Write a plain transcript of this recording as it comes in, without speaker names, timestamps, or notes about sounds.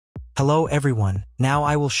Hello everyone, now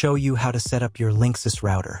I will show you how to set up your LINKSYS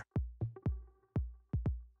router.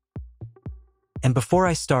 And before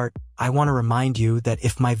I start, I want to remind you that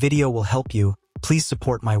if my video will help you, please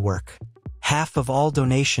support my work. Half of all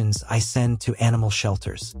donations I send to animal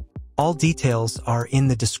shelters. All details are in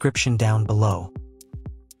the description down below.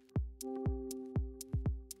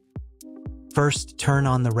 First, turn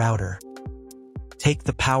on the router. Take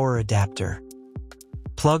the power adapter.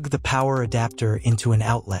 Plug the power adapter into an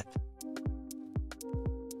outlet.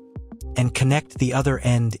 And connect the other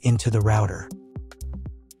end into the router.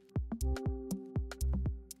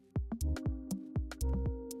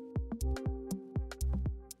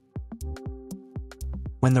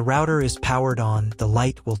 When the router is powered on, the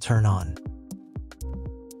light will turn on.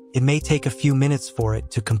 It may take a few minutes for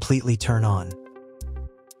it to completely turn on.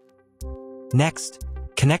 Next,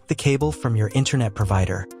 connect the cable from your internet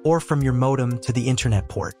provider or from your modem to the internet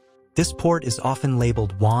port. This port is often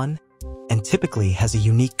labeled WAN and typically has a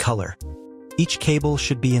unique color. Each cable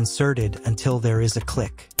should be inserted until there is a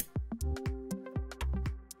click.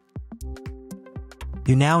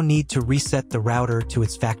 You now need to reset the router to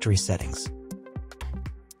its factory settings.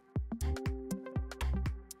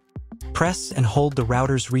 Press and hold the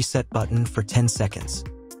router's reset button for 10 seconds.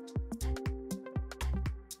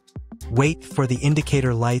 Wait for the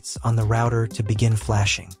indicator lights on the router to begin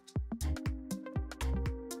flashing.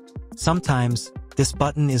 Sometimes, this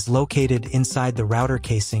button is located inside the router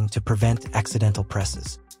casing to prevent accidental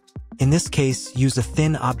presses. In this case, use a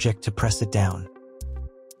thin object to press it down.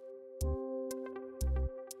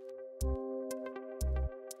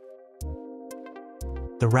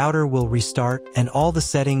 The router will restart and all the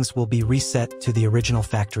settings will be reset to the original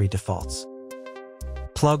factory defaults.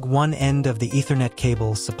 Plug one end of the Ethernet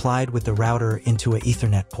cable supplied with the router into an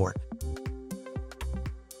Ethernet port.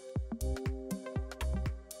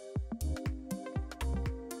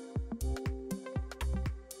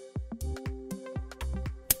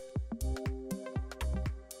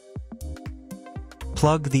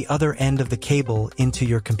 Plug the other end of the cable into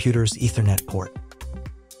your computer's Ethernet port.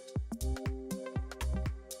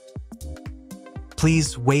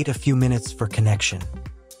 Please wait a few minutes for connection.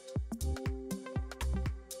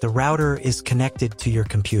 The router is connected to your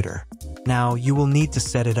computer. Now you will need to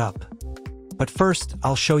set it up. But first,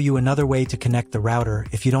 I'll show you another way to connect the router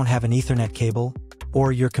if you don't have an Ethernet cable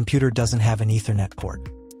or your computer doesn't have an Ethernet port.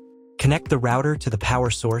 Connect the router to the power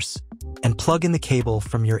source and plug in the cable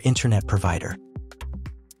from your internet provider.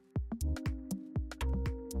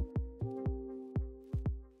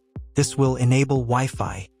 This will enable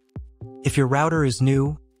Wi-Fi. If your router is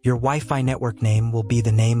new, your Wi-Fi network name will be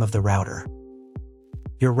the name of the router.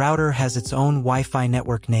 Your router has its own Wi-Fi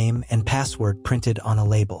network name and password printed on a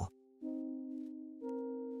label.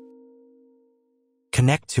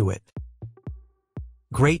 Connect to it.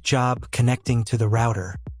 Great job connecting to the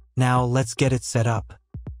router. Now let's get it set up.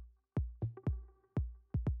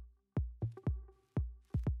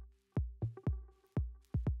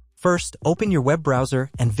 First, open your web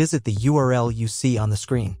browser and visit the URL you see on the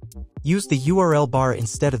screen. Use the URL bar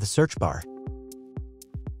instead of the search bar.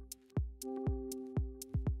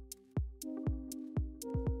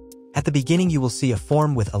 At the beginning, you will see a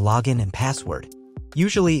form with a login and password.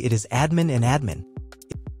 Usually, it is admin and admin.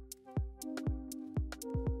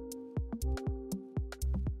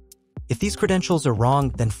 If these credentials are wrong,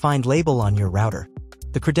 then find label on your router.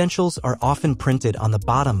 The credentials are often printed on the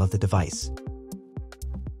bottom of the device.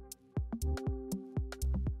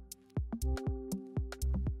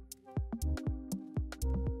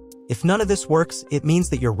 If none of this works, it means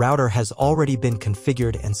that your router has already been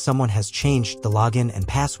configured and someone has changed the login and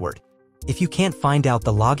password. If you can't find out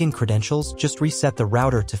the login credentials, just reset the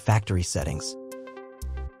router to factory settings.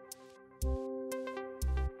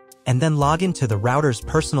 And then log into the router's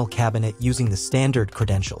personal cabinet using the standard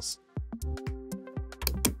credentials.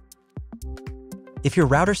 If your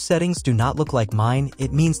router settings do not look like mine,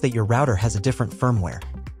 it means that your router has a different firmware.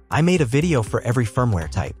 I made a video for every firmware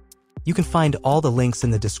type. You can find all the links in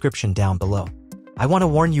the description down below. I want to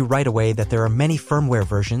warn you right away that there are many firmware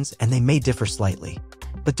versions and they may differ slightly.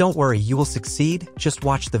 But don't worry, you will succeed. Just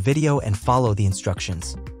watch the video and follow the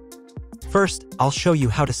instructions. First, I'll show you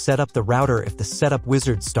how to set up the router if the setup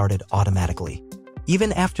wizard started automatically.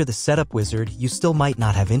 Even after the setup wizard, you still might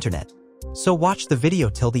not have internet. So watch the video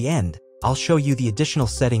till the end. I'll show you the additional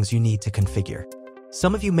settings you need to configure.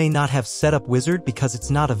 Some of you may not have Setup Wizard because it's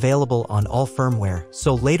not available on all firmware,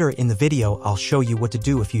 so later in the video I'll show you what to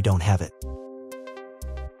do if you don't have it.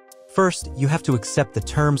 First, you have to accept the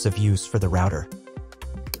terms of use for the router.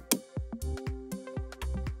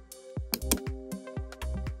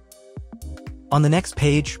 On the next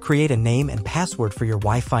page, create a name and password for your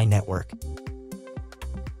Wi-Fi network.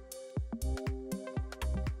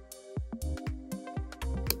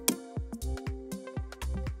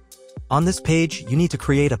 On this page, you need to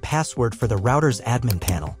create a password for the router's admin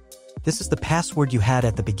panel. This is the password you had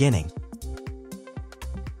at the beginning.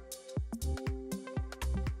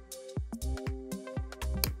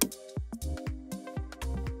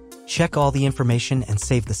 Check all the information and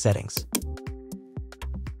save the settings.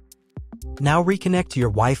 Now reconnect to your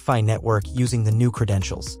Wi-Fi network using the new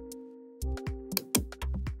credentials.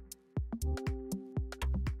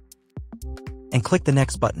 And click the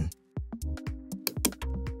Next button.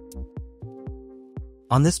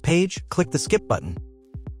 On this page, click the Skip button.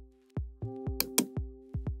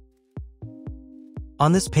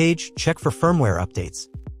 On this page, check for firmware updates.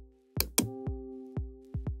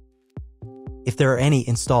 If there are any,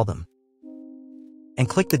 install them. And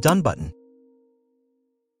click the Done button.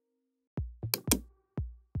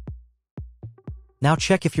 Now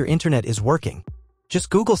check if your internet is working.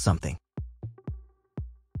 Just Google something.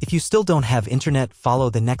 If you still don't have internet, follow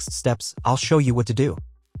the next steps. I'll show you what to do.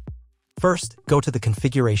 First, go to the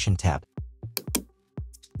Configuration tab.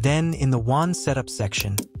 Then, in the WAN Setup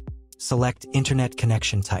section, select Internet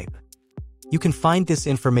Connection Type. You can find this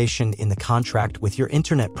information in the contract with your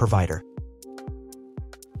internet provider.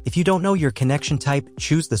 If you don't know your connection type,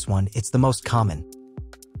 choose this one, it's the most common.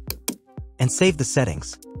 And save the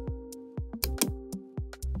settings.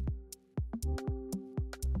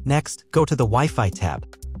 Next, go to the Wi-Fi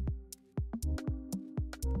tab.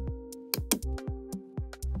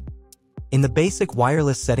 In the Basic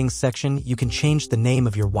Wireless Settings section, you can change the name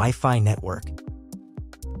of your Wi-Fi network.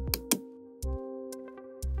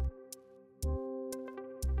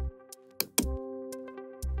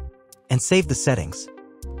 And save the settings.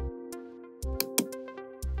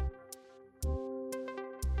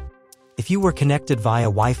 If you were connected via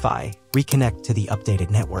Wi-Fi, reconnect to the updated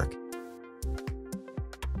network.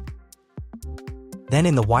 Then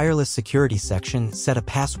in the Wireless Security section, set a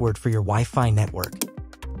password for your Wi-Fi network.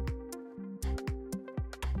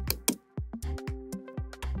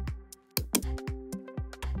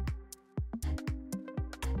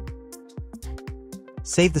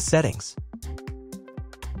 Save the settings.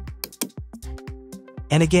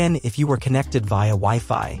 And again, if you were connected via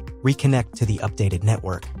Wi-Fi, reconnect to the updated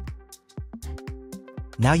network.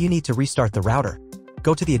 Now you need to restart the router.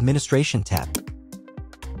 Go to the Administration tab.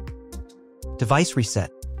 Device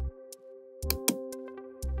Reset.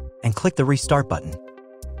 And click the Restart button.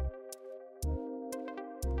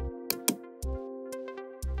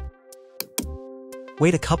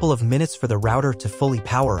 Wait a couple of minutes for the router to fully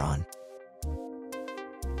power on.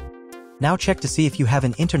 Now check to see if you have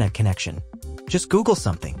an internet connection. Just Google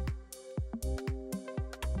something.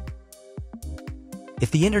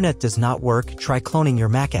 If the internet does not work, try cloning your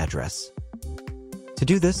MAC address. To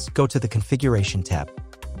do this, go to the Configuration tab.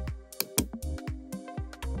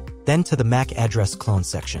 Then to the MAC address clone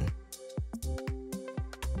section.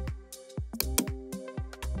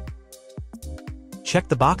 Check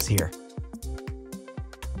the box here.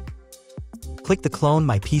 Click the Clone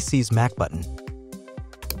My PC's MAC button.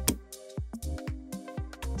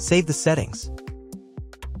 Save the settings.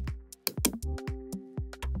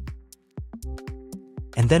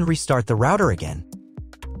 And then restart the router again.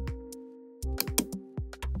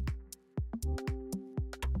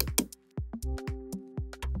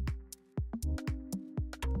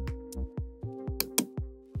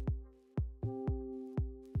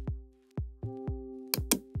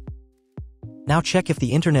 Now check if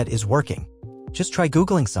the internet is working. Just try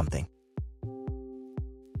Googling something.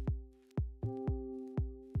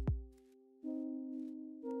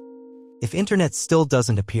 If internet still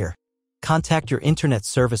doesn't appear, contact your internet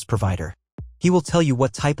service provider. He will tell you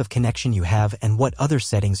what type of connection you have and what other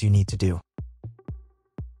settings you need to do.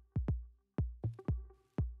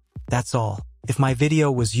 That's all. If my video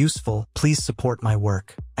was useful, please support my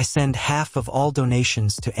work. I send half of all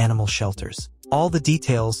donations to animal shelters. All the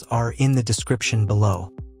details are in the description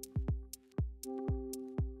below.